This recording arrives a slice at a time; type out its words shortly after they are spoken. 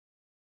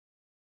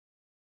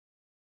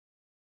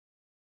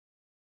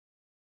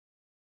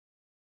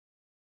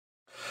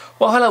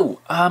Well, hello.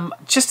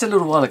 Just a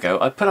little while ago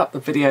I put up a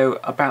video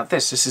about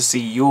this. This is the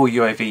Your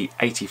UAV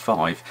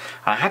 85.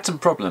 I had some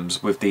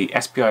problems with the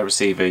SPI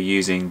receiver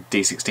using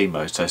D16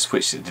 mode, so I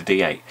switched it to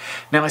D8.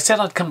 Now I said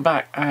I'd come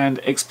back and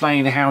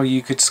explain how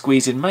you could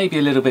squeeze in maybe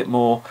a little bit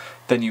more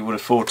than you would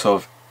have thought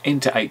of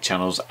into 8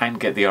 channels and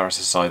get the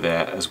RSSI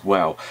there as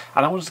well.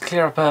 And I wanted to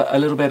clear up a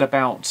little bit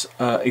about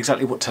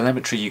exactly what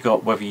telemetry you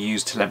got, whether you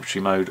use telemetry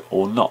mode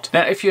or not.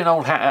 Now if you're an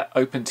old hat at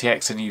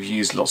OpenTX and you've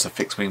used lots of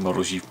fixed wing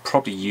models, you've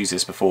probably used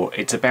this before.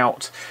 It's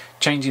about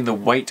changing the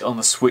weight on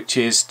the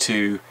switches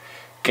to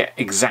get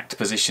exact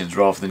positions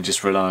rather than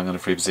just relying on a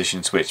free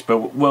position switch.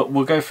 But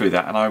we'll go through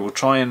that, and I will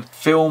try and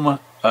film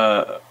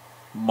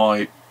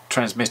my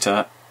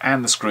transmitter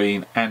and the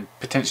screen and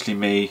potentially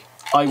me.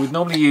 I would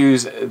normally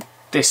use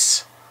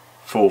this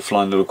for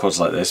flying little quads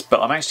like this, but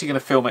I'm actually going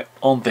to film it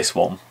on this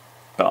one,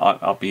 but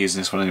I'll be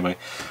using this one anyway.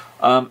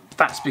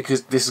 That's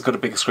because this has got a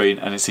bigger screen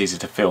and it's easy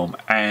to film,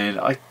 and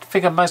I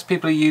figure most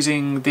people are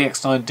using the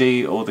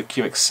X9D or the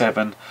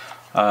QX7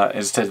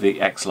 instead of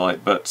the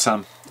X-Lite, but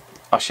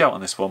I'll shout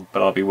on this one,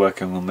 but I'll be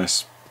working on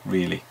this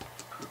really.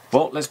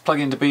 Well, let's plug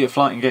into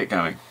Betaflight and get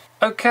going.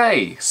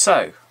 Okay,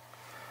 so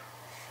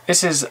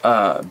this is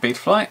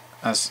Betaflight,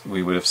 as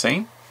we would have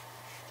seen.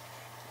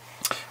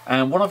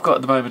 And what I've got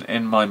at the moment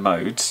in my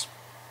modes,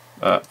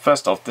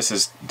 first off, this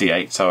is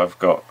D8, so I've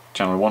got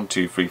channel 1,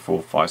 2, 3,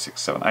 4, 5,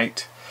 6, 7,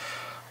 8.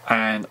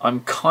 And I'm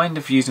kind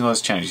of using all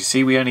those channels. You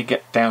see, we only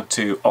get down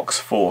to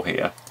aux4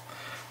 here.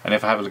 And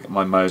if I have a look at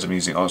my modes, I'm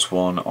using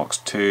aux1,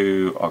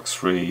 aux2,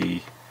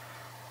 aux3,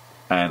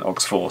 and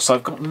aux4. So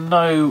I've got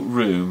no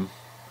room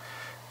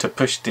to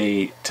push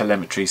the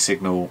telemetry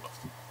signal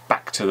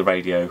back to the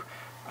radio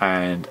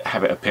and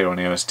have it appear on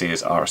the OSD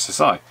as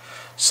RSSI.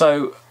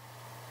 So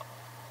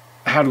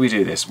how do we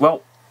do this?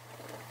 Well,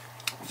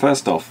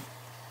 first off,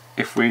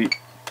 if we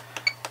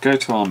go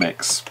to our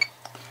mix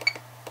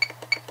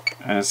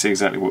and see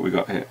exactly what we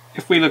got here.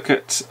 If we look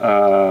at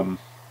channel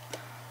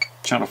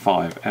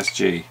 5,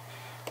 SG,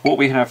 what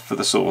we have for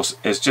the source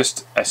is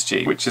just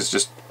SG, which is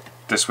just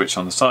this switch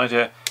on the side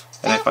here,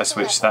 and if I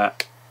switch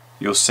that,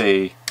 you'll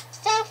see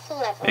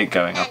it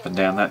going up and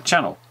down that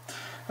channel.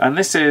 And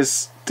this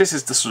is the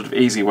sort of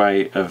easy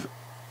way of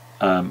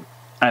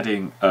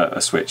adding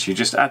a switch. You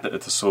just add that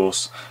at the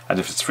source, and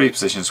if it's a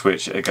 3-position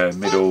switch, it'll go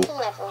middle,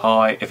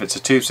 high. If it's a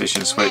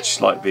 2-position switch,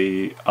 like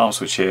the arm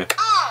switch here,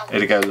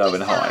 it'll go low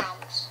and high.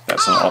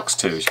 That's on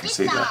aux2, as you can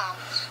see there.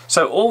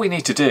 So all we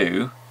need to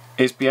do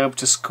is be able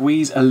to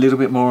squeeze a little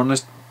bit more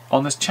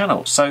on this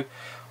channel. So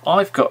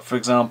I've got, for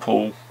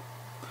example,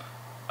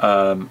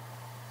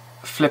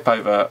 flip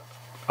over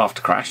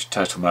after crash,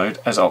 turtle mode,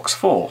 as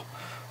aux4.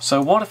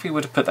 So what if we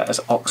were to put that as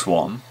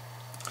aux1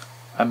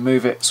 and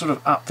move it sort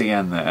of up the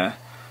end there,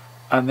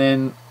 and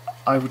then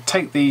I would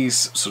take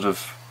these sort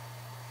of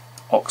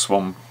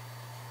aux1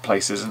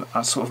 places and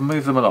I'd sort of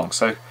move them along.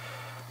 So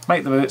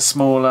make them a bit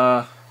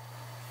smaller,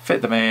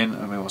 fit them in.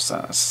 I mean, what's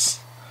that?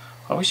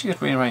 I wish you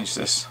could rearrange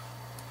this.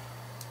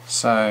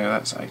 So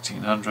that's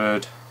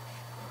 1800.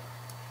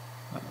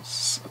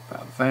 That's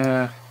about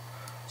there.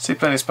 See,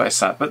 plenty of space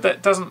that, but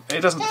it doesn't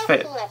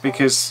fit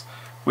because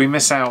we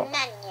miss out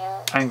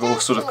angle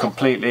sort of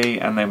completely,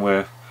 and then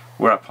we're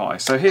up high.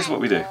 So here's what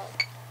we do.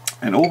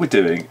 And all we're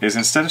doing is,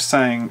 instead of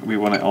saying we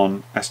want it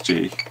on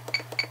SG,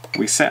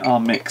 we set our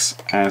mix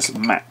as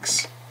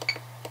max.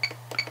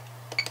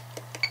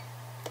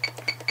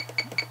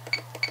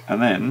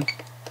 And then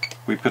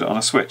we put it on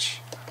a switch.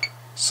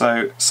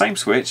 So same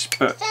switch,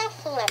 but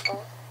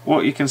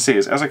what you can see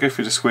is as I go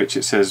through the switch,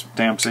 it says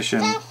down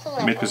position,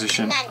 mid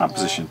position, up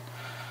position.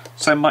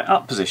 So my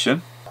up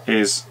position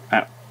is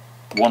at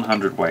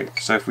 100 weight.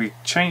 So if we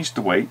change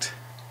the weight,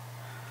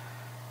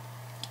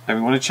 and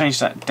we want to change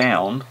that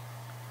down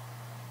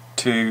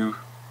to,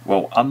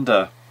 well,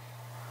 under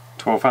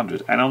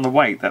 1200, and on the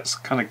weight that's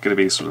kind of going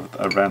to be sort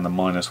of around the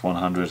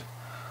 -100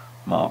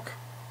 mark.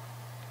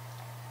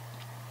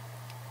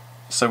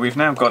 So we've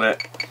now got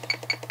it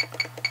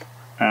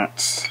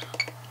at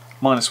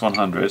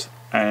 -100,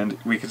 and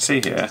we can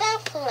see here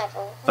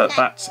that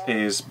that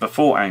is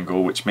before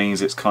angle, which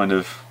means it's kind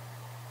of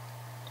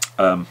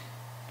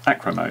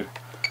acro mode.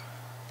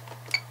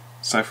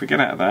 So if we get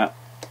out of that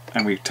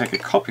and we take a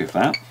copy of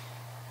that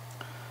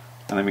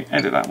and then we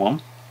edit that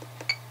one,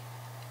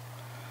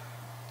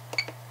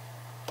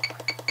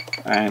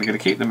 and I'm going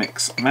to keep the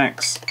mix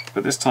max,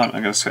 but this time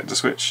I'm going to set the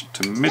switch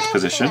to mid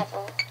position,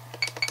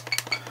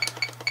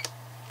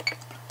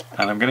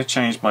 and I'm going to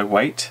change my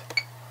weight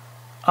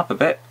up a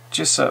bit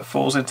just so it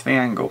falls into the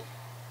angle,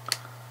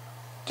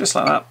 just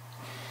like that.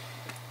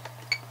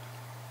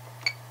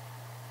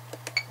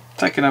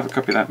 Take another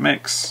copy of that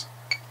mix,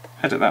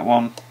 edit that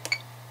one,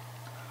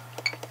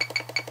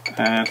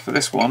 and for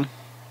this one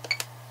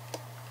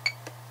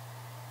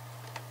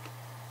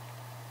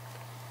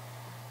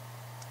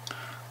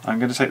I'm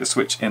going to take the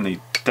switch in the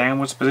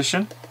downwards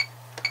position,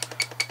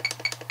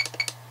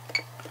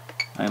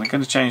 and I'm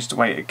going to change the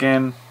weight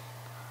again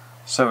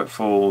so it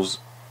falls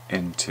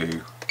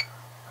into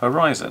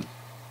horizon,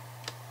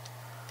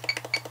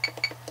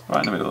 right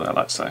in the middle there,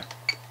 like so.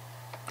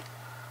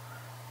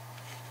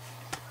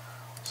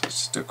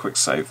 Let's do a quick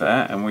save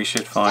there, and we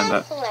should find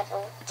that.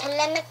 Level,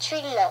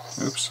 telemetry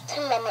lost. Oops.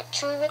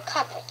 Telemetry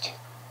recovered.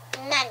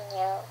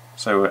 Manual.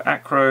 So we're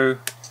acro,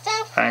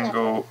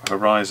 angle,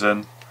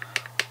 horizon,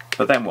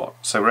 but then what?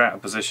 So we're out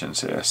of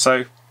positions here.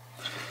 So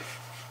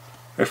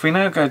if we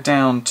now go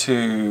down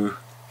to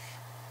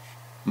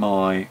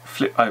my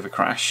flip over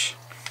crash,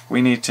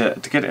 we need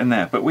to get it in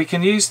there, but we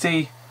can use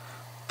the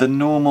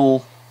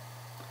normal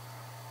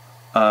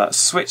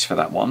switch for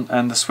that one,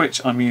 and the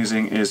switch I'm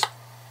using is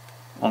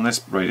on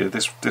this radio,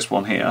 this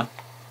one here,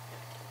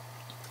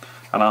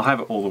 and I'll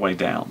have it all the way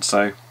down.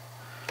 So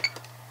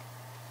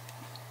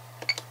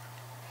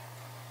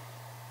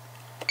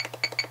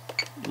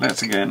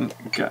let's again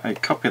get a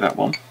copy of that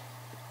one,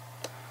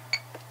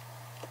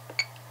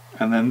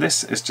 and then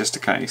this is just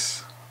a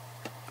case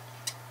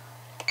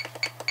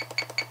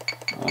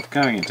of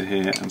going into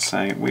here and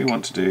saying we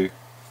want to do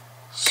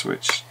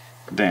switch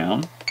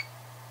down.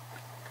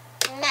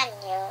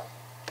 Manual.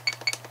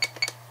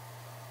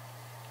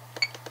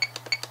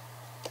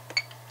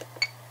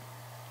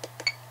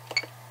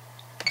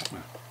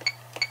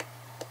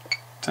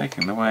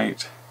 Taking the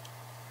weight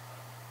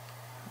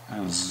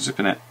and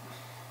zipping it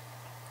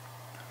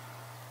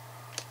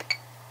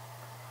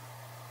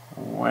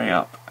way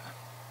up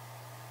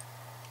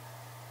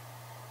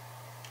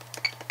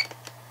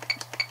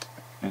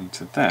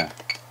into there,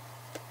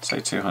 say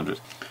 200.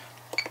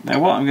 Now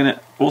what I'm going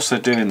to also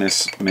do in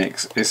this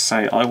mix is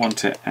say I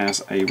want it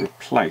as a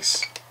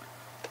replace.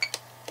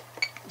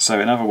 So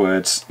in other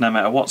words, no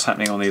matter what's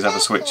happening on these other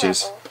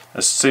switches,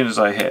 as soon as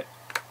I hit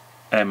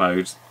air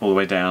mode all the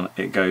way down,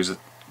 it goes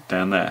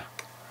down there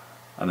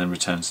and then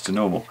returns to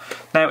normal.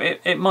 Now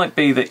it might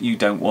be that you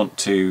don't want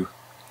to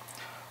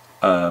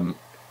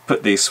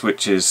put these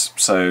switches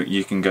so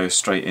you can go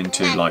straight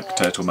into like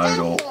turtle mode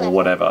or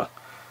whatever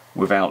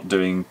without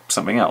doing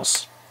something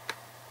else.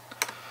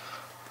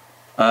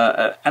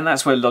 And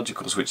that's where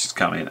logical switches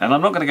come in, and I'm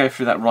not going to go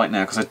through that right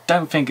now because I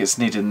don't think it's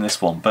needed in this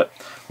one, but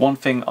one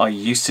thing I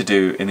used to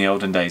do in the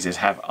olden days is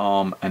have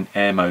arm and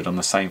air mode on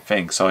the same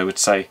thing. So I would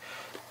say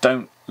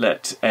don't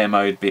let air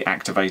mode be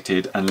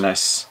activated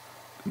unless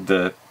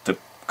the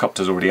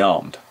copter's already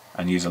armed,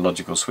 and use a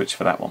logical switch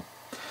for that one.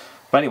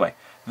 But anyway,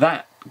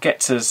 that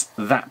gets us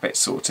that bit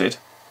sorted.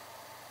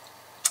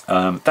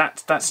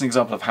 That's an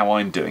example of how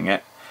I'm doing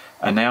it,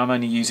 and now I'm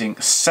only using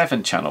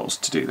 7 channels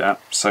to do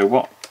that. So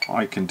what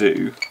I can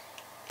do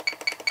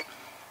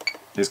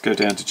is go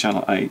down to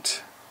channel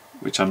 8,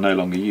 which I'm no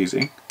longer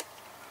using,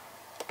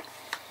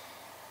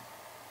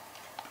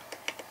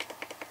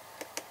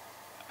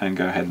 and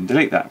go ahead and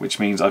delete that, which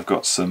means I've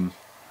got some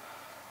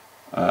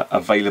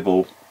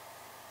available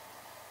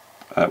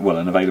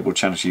an available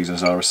channel to use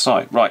as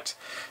RSSI. Right,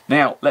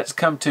 now let's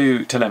come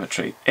to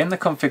telemetry. In the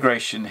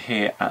configuration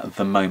here at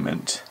the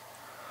moment,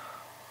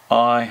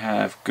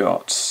 I've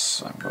got,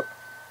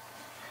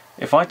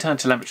 if I turn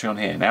telemetry on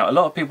here, now a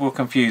lot of people are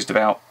confused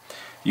about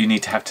you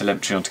need to have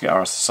telemetry on to get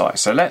RSSI.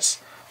 So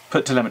let's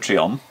put telemetry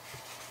on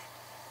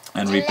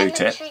and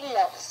reboot it. Telemetry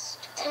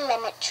lost.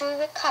 Telemetry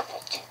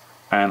recovered.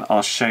 And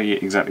I'll show you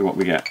exactly what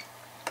we get.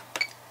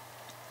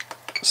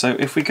 So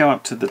if we go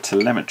up to the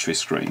telemetry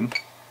screen,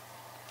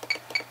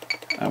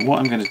 what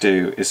I'm going to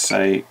do is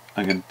say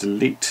I'm going to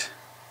delete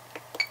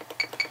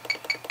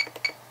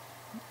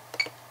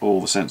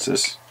all the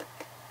sensors,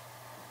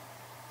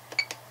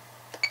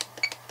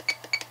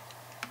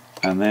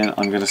 and then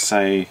I'm going to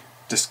say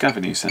discover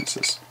new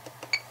sensors,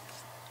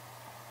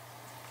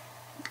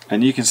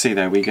 and you can see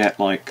there we get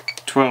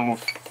like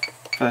 12,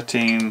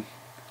 13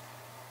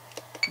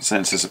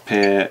 sensors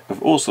appear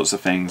of all sorts of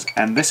things,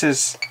 and this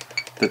is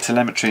the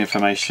telemetry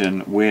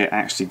information we're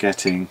actually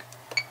getting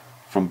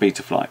from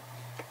Betaflight.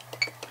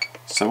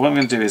 So what I'm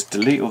going to do is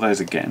delete all those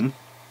again,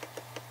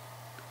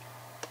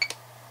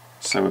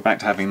 so we're back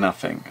to having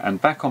nothing,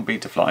 and back on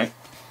Betaflight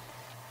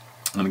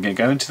I'm going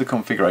to go into the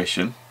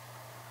configuration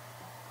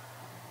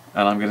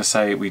and I'm going to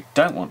say we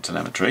don't want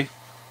telemetry,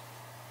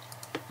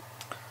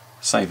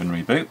 save and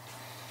reboot.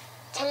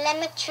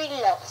 Telemetry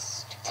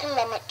lost.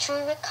 Telemetry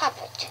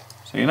recovered.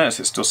 So you notice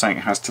it's still saying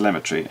it has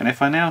telemetry, and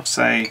if I now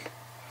say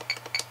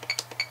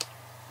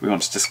we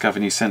want to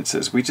discover new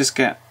sensors, we just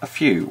get a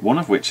few, one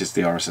of which is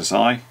the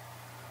RSSI,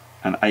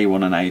 and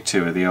A1 and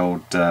A2 are the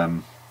old,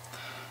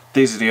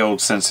 these are the old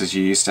sensors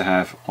you used to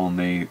have on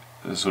the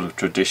sort of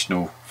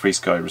traditional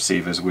FreeSky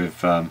receivers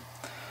with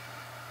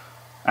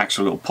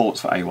actual little ports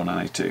for A1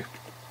 and A2.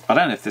 I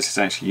don't know if this is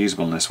actually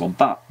usable in this one,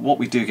 but what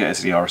we do get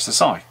is the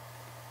RSSI.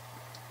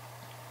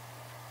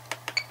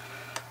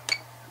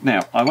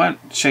 Now, I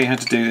won't show you how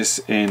to do this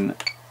in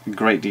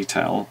great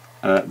detail.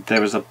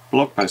 There is a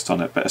blog post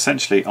on it, but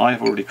essentially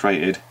I've already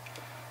created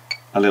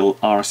a little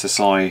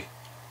RSSI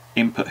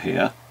input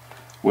here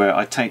where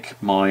I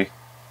take my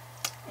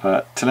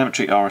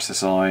telemetry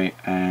RSSI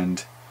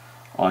and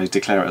I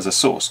declare it as a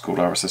source called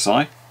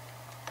RSSI.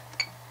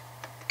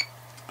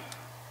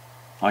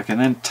 I can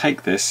then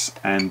take this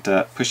and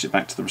push it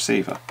back to the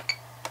receiver.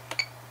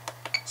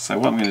 So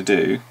what I'm going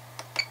to do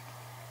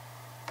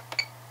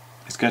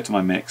is go to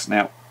my mix.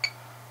 Now,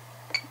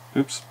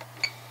 oops.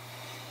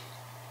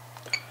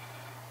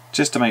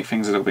 just to make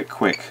things a little bit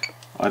quick,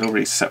 I'd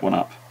already set one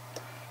up.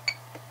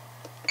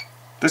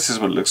 This is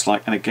what it looks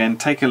like, and again,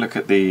 take a look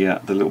at the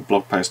little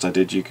blog post I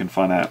did. You can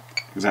find out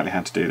exactly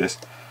how to do this.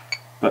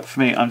 But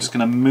for me, I'm just going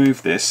to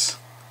move this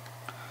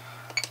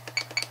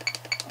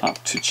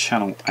up to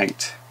channel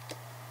 8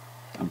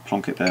 and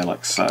plonk it there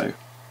like so.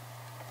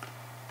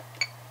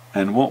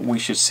 And what we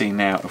should see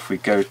now, if we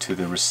go to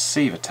the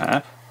receiver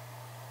tab,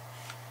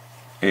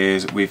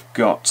 is we've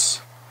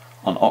got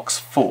on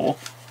aux4,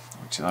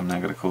 which I'm now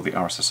going to call the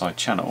RSSI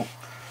channel,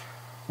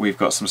 we've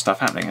got some stuff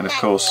happening, and of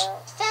course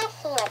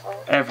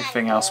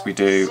everything else we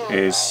do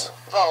is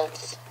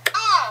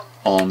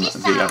on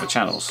the other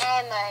channels,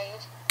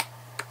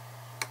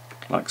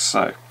 like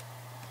so.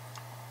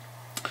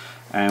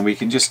 And we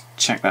can just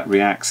check that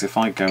reacts. If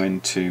I go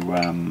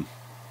into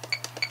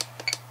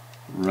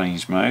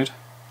range mode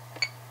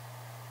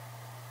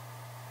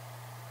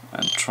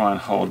and try and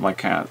hold my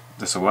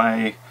this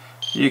away,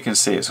 you can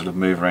see it sort of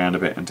move around a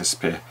bit and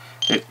disappear.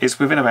 It's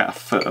within about a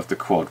foot of the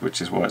quad,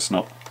 which is why it's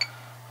not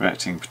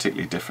reacting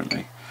particularly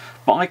differently.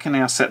 But I can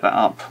now set that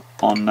up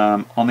on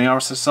the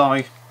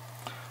RSSI,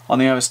 on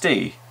the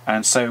OSD,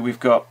 and so we've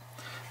got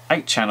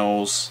 8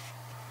 channels.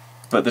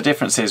 But the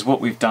difference is, what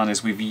we've done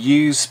is we've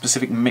used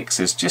specific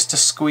mixes just to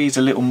squeeze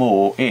a little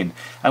more in,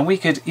 and we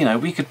could, you know,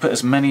 we could put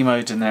as many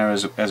modes in there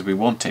as we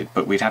wanted,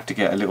 but we'd have to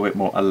get a little bit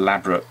more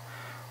elaborate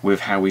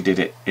with how we did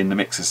it in the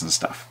mixes and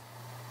stuff.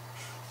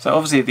 So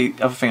obviously the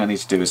other thing I need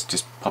to do is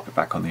just pop it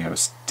back on the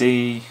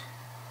OSD,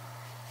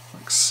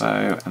 like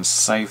so, and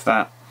save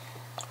that.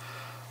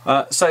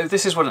 So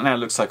this is what it now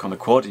looks like on the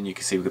quad, and you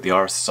can see we've got the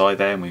RSSI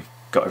there, and we've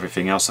got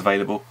everything else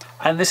available.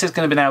 And this is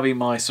going to now be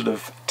my sort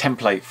of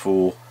template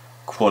for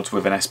quads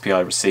with an SPI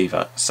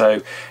receiver.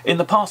 So in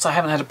the past I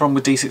haven't had a problem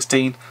with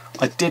D16.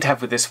 I did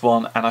have with this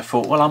one, and I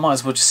thought, well, I might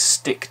as well just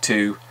stick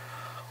to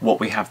what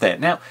we have there.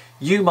 Now,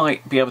 you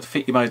might be able to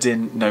fit your modes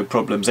in no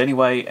problems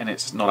anyway, and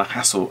it's not a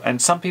hassle.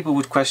 And some people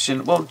would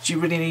question, well, do you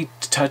really need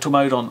turtle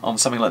mode on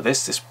something like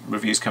this? This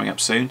review's coming up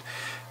soon,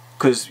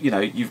 because, you know,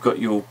 you've got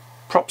your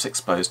props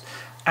exposed.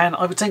 And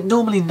I would say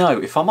normally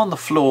no. If I'm on the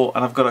floor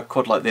and I've got a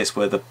quad like this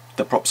where the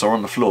props are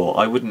on the floor,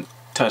 I wouldn't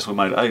turtle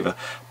mode it over.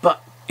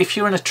 But if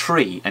you're in a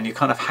tree and you're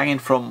kind of hanging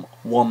from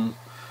one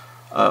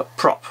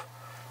prop,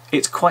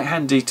 it's quite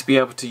handy to be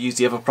able to use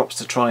the other props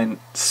to try and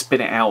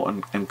spin it out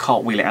and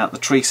cartwheel it out the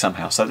tree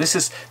somehow. So this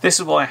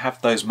is why I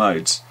have those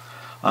modes,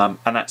 and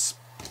that's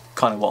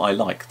kind of what I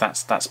like.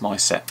 That's my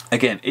set.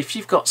 Again, if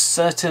you've got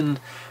certain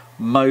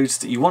modes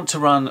that you want to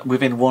run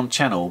within one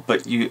channel,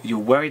 but you're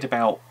worried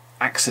about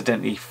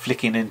accidentally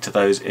flicking into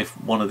those if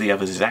one of the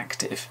others is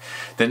active,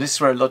 then this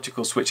is where a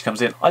logical switch comes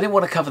in. I didn't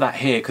want to cover that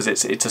here because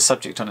it's a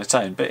subject on its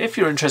own, but if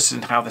you're interested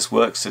in how this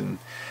works and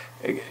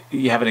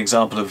you have an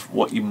example of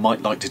what you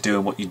might like to do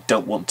and what you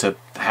don't want to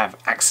have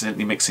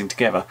accidentally mixing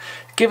together,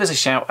 give us a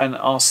shout and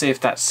I'll see if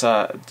that's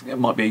it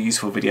might be a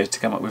useful video to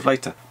come up with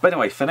later. But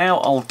anyway, for now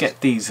I'll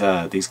get these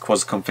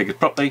quads configured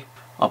properly.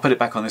 I'll put it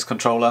back on this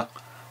controller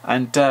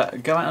and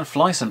go out and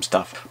fly some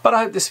stuff. But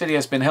I hope this video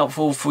has been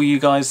helpful for you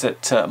guys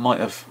that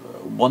might have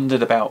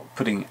wondered about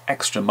putting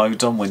extra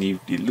modes on when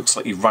it looks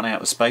like you've run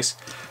out of space.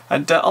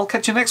 And I'll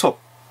catch you next one.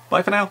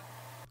 Bye for now.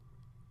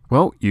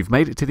 Well, you've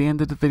made it to the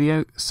end of the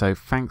video, so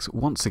thanks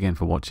once again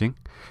for watching.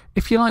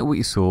 If you like what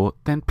you saw,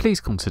 then please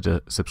consider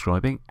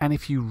subscribing, and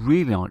if you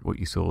really like what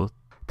you saw,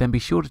 then be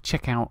sure to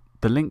check out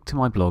the link to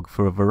my blog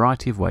for a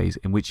variety of ways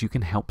in which you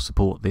can help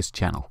support this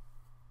channel.